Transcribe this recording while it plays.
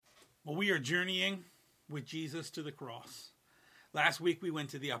Well, we are journeying with Jesus to the cross. Last week we went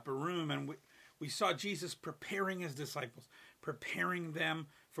to the upper room and we saw Jesus preparing his disciples, preparing them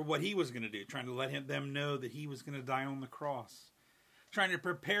for what he was going to do, trying to let them know that he was going to die on the cross, trying to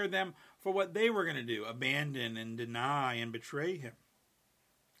prepare them for what they were going to do, abandon and deny and betray him,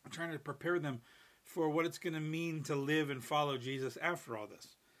 trying to prepare them for what it's going to mean to live and follow Jesus after all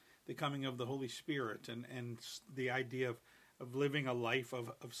this, the coming of the Holy Spirit and the idea of living a life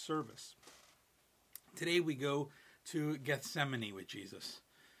of service. Today we go to Gethsemane with Jesus.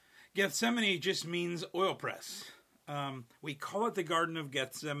 Gethsemane just means oil press. We call it the Garden of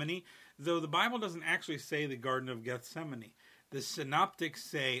Gethsemane, though the Bible doesn't actually say the Garden of Gethsemane. The synoptics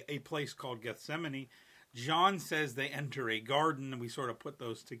say a place called Gethsemane. John says they enter a garden, and we sort of put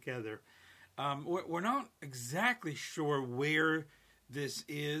those together. We're not exactly sure where this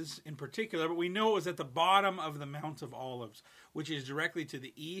is in particular, but we know it was at the bottom of the Mount of Olives, which is directly to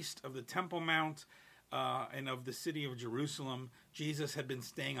the east of the Temple Mount and of the city of Jerusalem. Jesus had been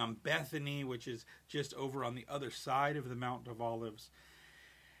staying on Bethany, which is just over on the other side of the Mount of Olives.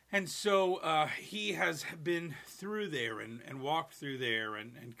 And so he has been through there and walked through there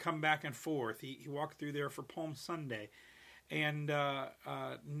and come back and forth. He walked through there for Palm Sunday and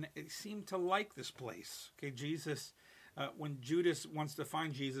seemed to like this place. Okay, Jesus... when Judas wants to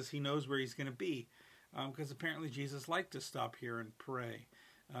find Jesus, he knows where he's going to be because apparently Jesus liked to stop here and pray.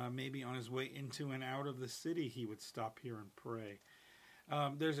 Maybe on his way into and out of the city, he would stop here and pray.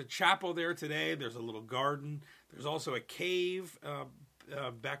 There's a chapel there today. There's a little garden. There's also a cave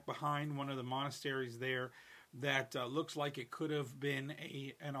back behind one of the monasteries there that looks like it could have been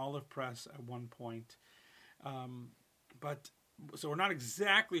an olive press at one point. So we're not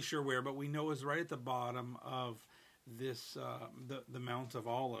exactly sure where, but we know it's right at the bottom of this the Mount of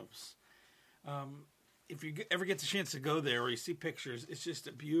Olives. If you ever get the chance to go there or you see pictures, it's just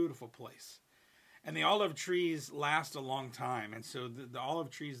a beautiful place. And the olive trees last a long time. And so the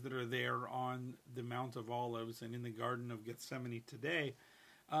olive trees that are there on the Mount of Olives and in the Garden of Gethsemane today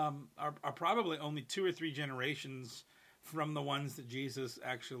are probably only 2 or 3 generations from the ones that Jesus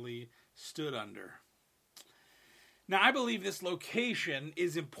actually stood under. Now, I believe this location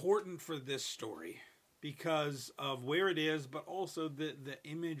is important for this story because of where it is, but also the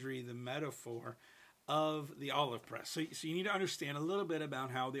imagery, the metaphor of the olive press. So you need to understand a little bit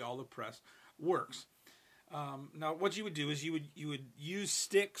about how the olive press works. Now, what you would do is you would use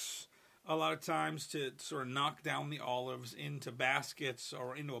sticks a lot of times to sort of knock down the olives into baskets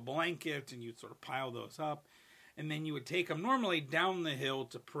or into a blanket, and you'd sort of pile those up. And then you would take them normally down the hill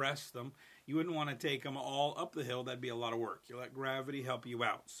to press them. You wouldn't want to take them all up the hill. That'd be a lot of work. You let gravity help you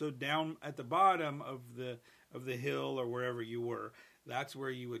out. So down at the bottom of the hill or wherever you were, that's where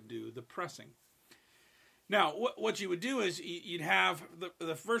you would do the pressing. Now, what you would do is you'd have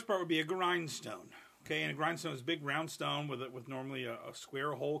the first part would be a grindstone. Okay, and a grindstone is a big round stone with normally a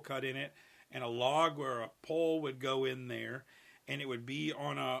square hole cut in it and a log or a pole would go in there, and it would be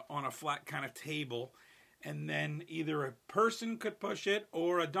on a flat kind of table. And then either a person could push it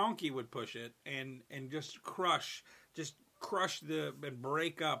or a donkey would push it and just crush and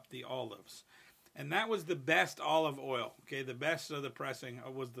break up the olives. And that was the best olive oil. Okay, the best of the pressing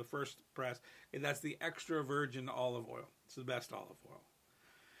was the first press. Okay, that's the extra virgin olive oil. It's the best olive oil.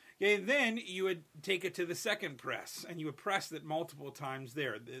 Okay, then you would take it to the second press and you would press it multiple times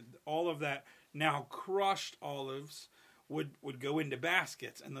there. All of that now crushed olives would go into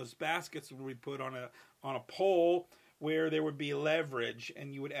baskets, and those baskets would be put on a pole where there would be leverage,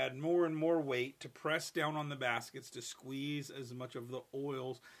 and you would add more and more weight to press down on the baskets to squeeze as much of the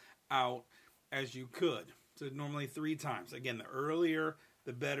oils out as you could. So normally 3 times. Again, the earlier,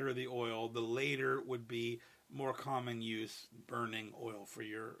 the better the oil. The later would be more common use, burning oil for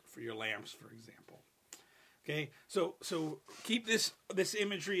your lamps, for example. Okay, so keep this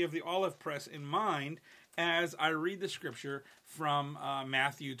imagery of the olive press in mind as I read the scripture from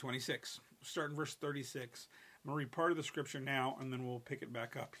Matthew 26. Start in verse 36. I'm going to read part of the scripture now, and then we'll pick it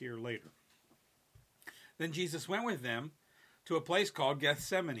back up here later. Then Jesus went with them to a place called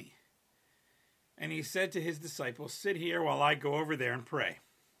Gethsemane. And he said to his disciples, "Sit here while I go over there and pray."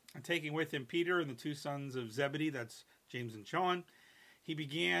 And taking with him Peter and the 2 sons of Zebedee, that's James and John, he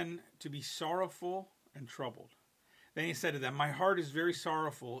began to be sorrowful and troubled. Then he said to them, "My heart is very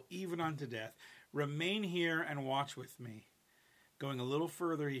sorrowful, even unto death. Remain here and watch with me." Going a little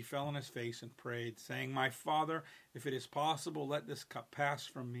further, he fell on his face and prayed, saying, "My Father, if it is possible, let this cup pass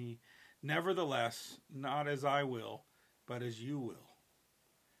from me. Nevertheless, not as I will, but as you will."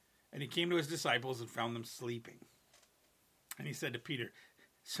 And he came to his disciples and found them sleeping. And he said to Peter,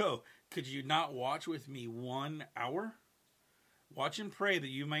 "So, could you not watch with me 1 hour? Watch and pray that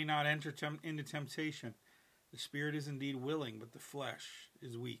you may not enter into temptation. The spirit is indeed willing, but the flesh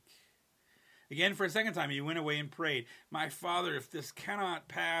is weak. Again, for a second time, he went away and prayed, My Father, if this cannot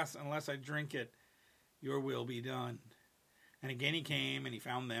pass unless I drink it, your will be done. And again he came, and he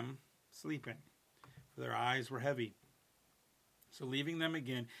found them sleeping, for their eyes were heavy. So leaving them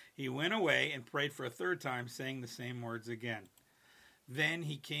again, he went away and prayed for a third time, saying the same words again. Then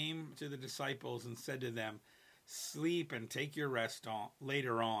he came to the disciples and said to them, Sleep and take your rest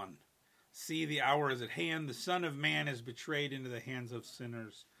later on. See, the hour is at hand. The Son of Man is betrayed into the hands of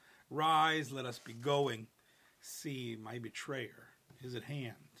sinners. Rise, let us be going. See, my betrayer is at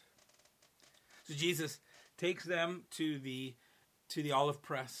hand. So Jesus takes them to the olive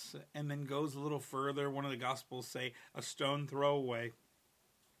press and then goes a little further. One of the Gospels say a stone throw away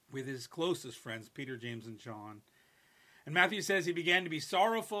with his closest friends, Peter, James, and John. And Matthew says he began to be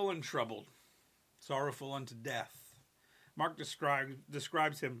sorrowful and troubled, sorrowful unto death. Mark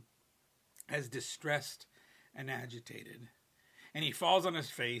describes him as distressed and agitated. And he falls on his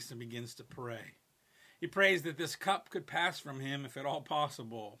face and begins to pray. He prays that this cup could pass from him if at all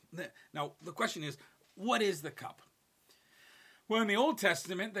possible. Now, the question is, what is the cup? Well, in the Old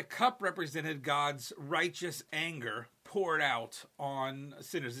Testament, the cup represented God's righteous anger poured out on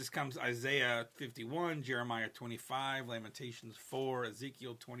sinners. This comes Isaiah 51, Jeremiah 25, Lamentations 4,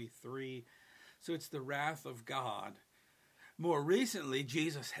 Ezekiel 23. So it's the wrath of God. More recently,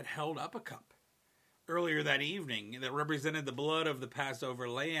 Jesus had held up a cup earlier that evening that represented the blood of the Passover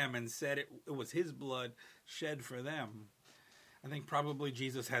lamb and said it was his blood shed for them. I think probably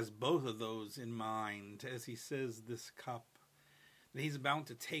Jesus has both of those in mind as he says this cup. That he's about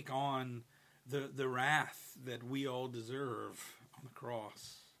to take on the wrath that we all deserve on the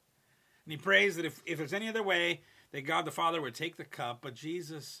cross. And he prays that if there's any other way, that God the Father would take the cup. But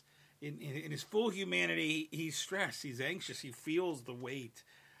Jesus, in his full humanity, he's stressed, he's anxious, he feels the weight.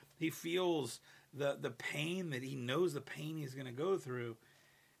 He feels the pain, that he knows the pain he's going to go through.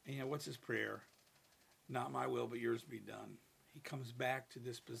 And what's his prayer? Not my will, but yours be done. He comes back to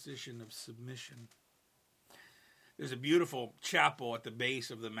this position of submission. There's a beautiful chapel at the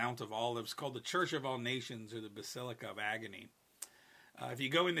base of the Mount of Olives called the Church of All Nations, or the Basilica of Agony. If you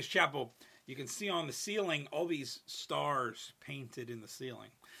go in this chapel, you can see on the ceiling all these stars painted in the ceiling.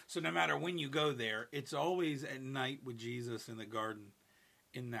 So no matter when you go there, it's always at night with Jesus in the garden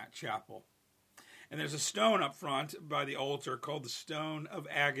in that chapel. And there's a stone up front by the altar called the Stone of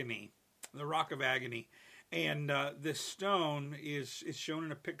Agony, the Rock of Agony. And this stone is shown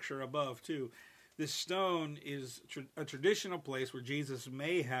in a picture above, too. This stone is a traditional place where Jesus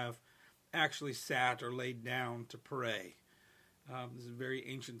may have actually sat or laid down to pray. This is a very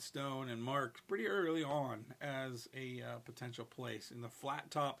ancient stone and marked pretty early on as a potential place. And the flat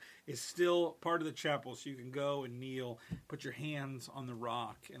top is still part of the chapel, so you can go and kneel, put your hands on the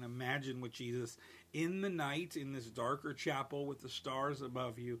rock, and imagine with Jesus in the night in this darker chapel with the stars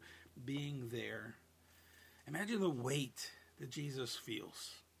above you being there. Imagine the weight that Jesus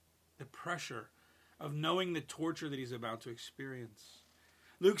feels, the pressure of knowing the torture that he's about to experience.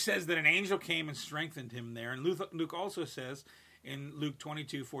 Luke says that an angel came and strengthened him there. And Luke also says in Luke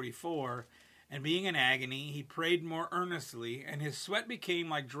 22:44, and being in agony, he prayed more earnestly, and his sweat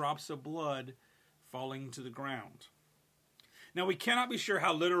became like drops of blood falling to the ground. Now, we cannot be sure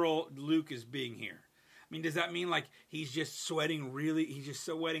how literal Luke is being here. I mean, does that mean like he's just sweating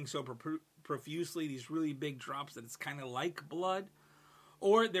so profusely, these really big drops that it's kind of like blood?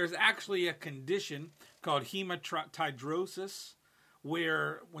 Or there's actually a condition called hematidrosis,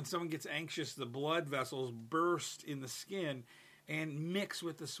 where when someone gets anxious, the blood vessels burst in the skin and mix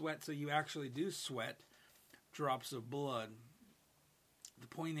with the sweat, so you actually do sweat drops of blood. The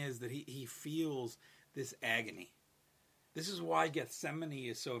point is that he feels this agony. This is why Gethsemane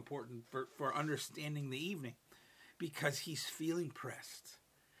is so important for understanding the evening, because he's feeling pressed,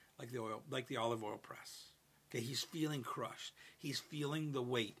 like the olive oil press. Okay, he's feeling crushed. He's feeling the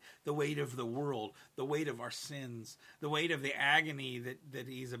weight of the world, the weight of our sins, the weight of the agony that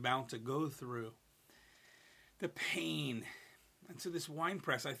he's about to go through, the pain. And so this wine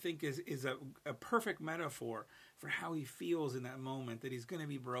press, I think, is a perfect metaphor for how he feels in that moment, that he's going to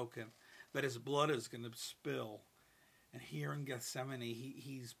be broken, that his blood is going to spill. And here in Gethsemane,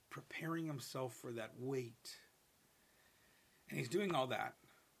 he's preparing himself for that weight. And he's doing all that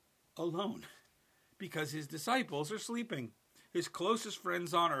alone, because his disciples are sleeping. His closest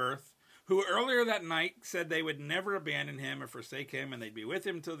friends on earth, who earlier that night said they would never abandon him or forsake him and they'd be with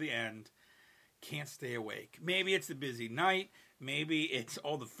him till the end, can't stay awake. Maybe it's the busy night. Maybe it's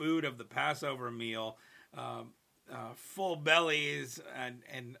all the food of the Passover meal, full bellies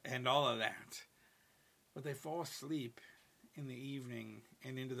and all of that. But they fall asleep in the evening,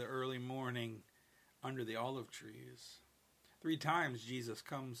 and into the early morning under the olive trees. 3 times Jesus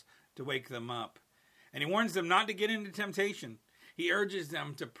comes to wake them up, and he warns them not to get into temptation. He urges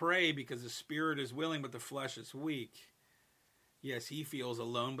them to pray because the spirit is willing, but the flesh is weak. Yes, he feels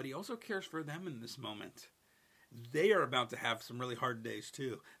alone, but he also cares for them in this moment. They are about to have some really hard days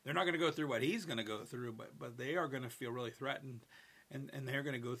too. They're not going to go through what he's going to go through, but they are going to feel really threatened, and they're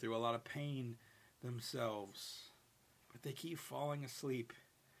going to go through a lot of pain themselves. But they keep falling asleep.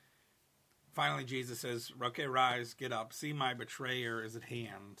 Finally, Jesus says, okay, rise, get up. See, my betrayer is at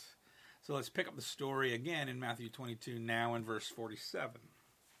hand. So let's pick up the story again in Matthew 22, now in verse 47.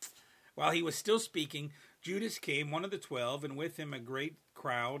 While he was still speaking, Judas came, one of the 12, and with him a great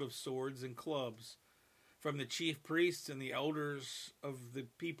crowd of swords and clubs from the chief priests and the elders of the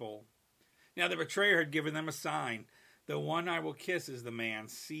people. Now the betrayer had given them a sign. The one I will kiss is the man.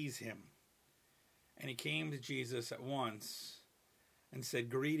 Seize him. And he came to Jesus at once and said,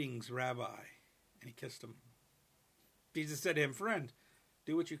 greetings, Rabbi. And he kissed him. Jesus said to him, friend,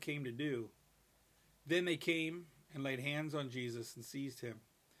 do what you came to do. Then they came and laid hands on Jesus and seized him.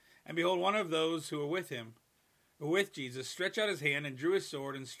 And behold, one of those who were with him, or with Jesus, stretched out his hand and drew his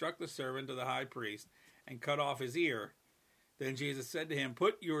sword and struck the servant of the high priest and cut off his ear. Then Jesus said to him,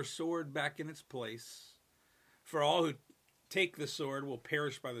 put your sword back in its place, for all who take the sword will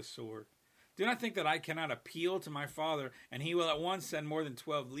perish by the sword. Do not think that I cannot appeal to my Father, and he will at once send more than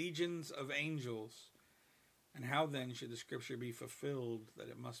 12 legions of angels. And how then should the scripture be fulfilled that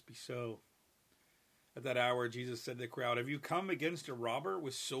it must be so? At that hour, Jesus said to the crowd, have you come against a robber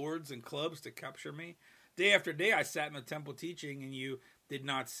with swords and clubs to capture me? Day after day I sat in the temple teaching, and you did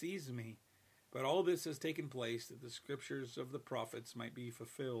not seize me. But all this has taken place that the scriptures of the prophets might be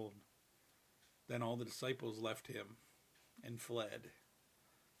fulfilled. Then all the disciples left him and fled.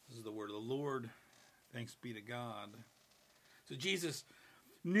 This is the word of the Lord. Thanks be to God. So Jesus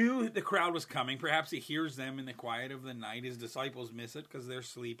knew the crowd was coming. Perhaps he hears them in the quiet of the night. His disciples miss it because they're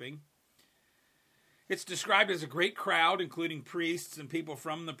sleeping. It's described as a great crowd, including priests and people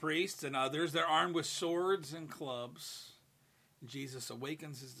from the priests and others. They're armed with swords and clubs. Jesus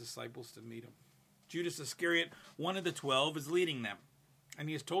awakens his disciples to meet him. Judas Iscariot, one of the 12, is leading them. And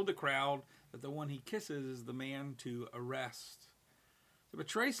he has told the crowd that the one he kisses is the man to arrest. To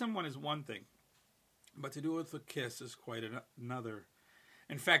betray someone is one thing, but to do it with a kiss is quite another.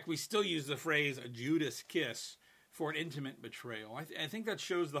 In fact, we still use the phrase a Judas kiss for an intimate betrayal. I think that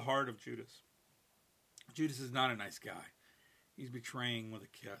shows the heart of Judas. Judas is not a nice guy. He's betraying with a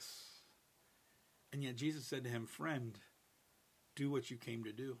kiss. And yet Jesus said to him, friend, do what you came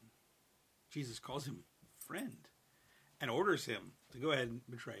to do. Jesus calls him friend and orders him to go ahead and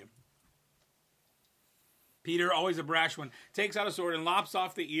betray him. Peter, always a brash one, takes out a sword and lops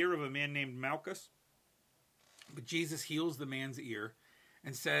off the ear of a man named Malchus. But Jesus heals the man's ear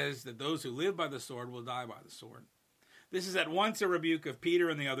and says that those who live by the sword will die by the sword. This is at once a rebuke of Peter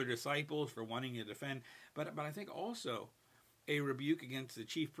and the other disciples for wanting to defend, but I think also a rebuke against the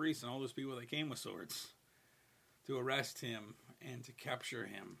chief priests and all those people that came with swords to arrest him and to capture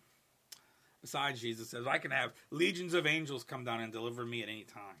him. Besides, Jesus says, I can have legions of angels come down and deliver me at any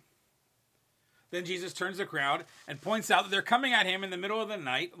time. Then Jesus turns the crowd and points out that they're coming at him in the middle of the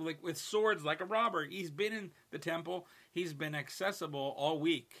night with swords like a robber. He's been in the temple. He's been accessible all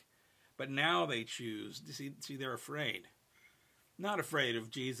week. But now they choose. See, they're afraid. Not afraid of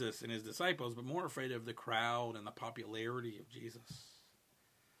Jesus and his disciples, but more afraid of the crowd and the popularity of Jesus.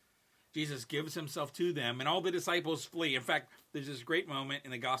 Jesus gives himself to them, and all the disciples flee. In fact, there's this great moment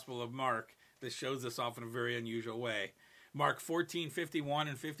in the Gospel of Mark that shows this off in a very unusual way. Mark 14:51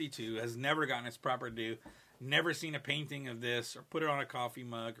 and 52 has never gotten its proper due. Never seen a painting of this or put it on a coffee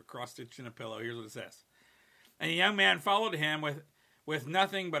mug or cross-stitched in a pillow. Here's what it says. And a young man followed him with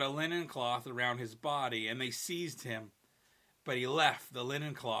nothing but a linen cloth around his body, and they seized him. But he left the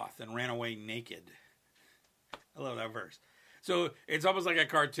linen cloth and ran away naked. I love that verse. So it's almost like a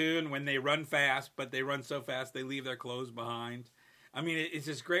cartoon when they run fast, but they run so fast they leave their clothes behind. I mean, it's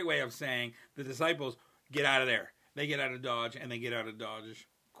this great way of saying the disciples get out of there. They get out of Dodge, and they get out of Dodge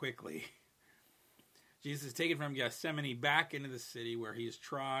quickly. Jesus is taken from Gethsemane back into the city where he is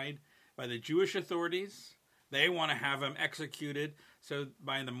tried by the Jewish authorities. They want to have him executed. So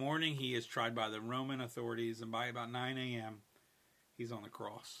by the morning, he is tried by the Roman authorities. And by about 9 a.m., he's on the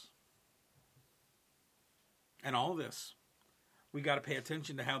cross. And all this, we got to pay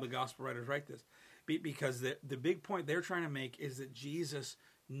attention to how the gospel writers write this. Because the big point they're trying to make is that Jesus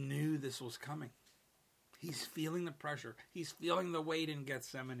knew this was coming. He's feeling the pressure. He's feeling the weight in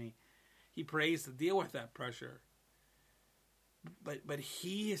Gethsemane. He prays to deal with that pressure. But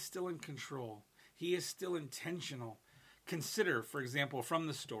he is still in control. He is still intentional. Consider, for example, from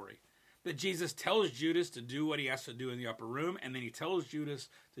the story, that Jesus tells Judas to do what he has to do in the upper room, and then he tells Judas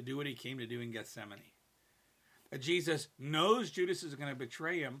to do what he came to do in Gethsemane. That Jesus knows Judas is going to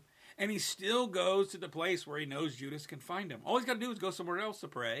betray him, and he still goes to the place where he knows Judas can find him. All he's got to do is go somewhere else to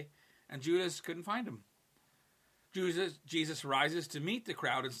pray, and Judas couldn't find him. Jesus rises to meet the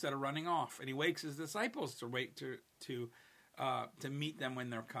crowd instead of running off, and he wakes his disciples to wait to meet them when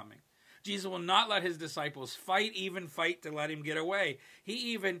they're coming. Jesus will not let his disciples fight to let him get away. He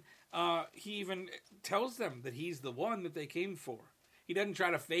even tells them that he's the one that they came for. He doesn't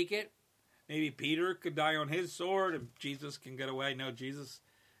try to fake it. Maybe Peter could die on his sword and Jesus can get away. No, Jesus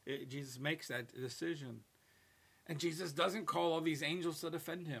makes that decision. And Jesus doesn't call all these angels to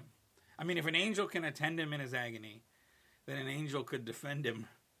defend him. I mean, if an angel can attend him in his agony, then an angel could defend him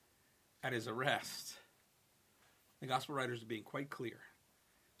at his arrest. The gospel writers are being quite clear.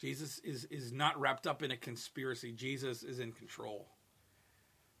 Jesus is not wrapped up in a conspiracy. Jesus is in control.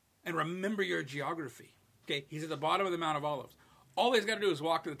 And remember your geography. Okay, he's at the bottom of the Mount of Olives. All he's got to do is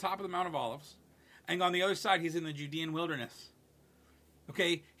walk to the top of the Mount of Olives, and on the other side, he's in the Judean wilderness.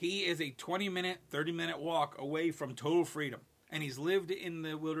 Okay, he is a 20-minute, 30-minute walk away from total freedom, and he's lived in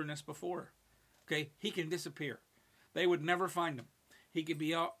the wilderness before. Okay, he can disappear. They would never find him. He could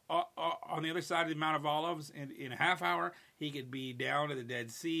be on the other side of the Mount of Olives in a half hour. He could be down to the Dead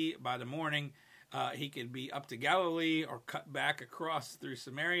Sea by the morning. He could be up to Galilee or cut back across through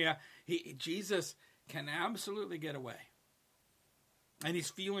Samaria. Jesus can absolutely get away. And he's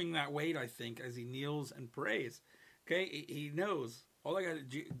feeling that weight, I think, as he kneels and prays. Okay, he knows all I got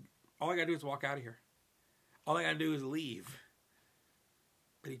to do is walk out of here. All I got to do is leave.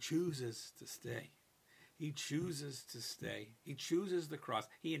 But he chooses to stay. He chooses to stay. He chooses the cross.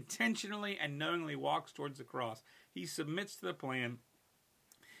 He intentionally and knowingly walks towards the cross. He submits to the plan.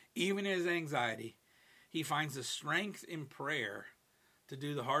 Even in his anxiety, he finds the strength in prayer to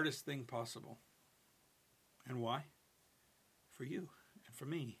do the hardest thing possible. And why? For you and for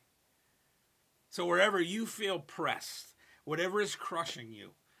me. So wherever you feel pressed, whatever is crushing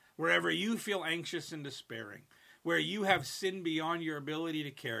you, wherever you feel anxious and despairing, where you have sin beyond your ability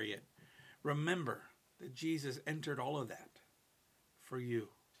to carry it, remember that Jesus entered all of that for you.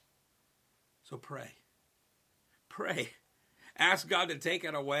 So pray. Pray. Ask God to take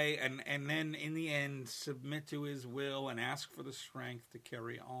it away, and then in the end, submit to his will and ask for the strength to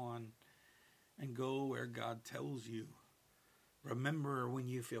carry on and go where God tells you. Remember when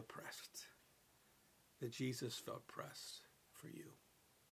you feel pressed, that Jesus felt pressed for you.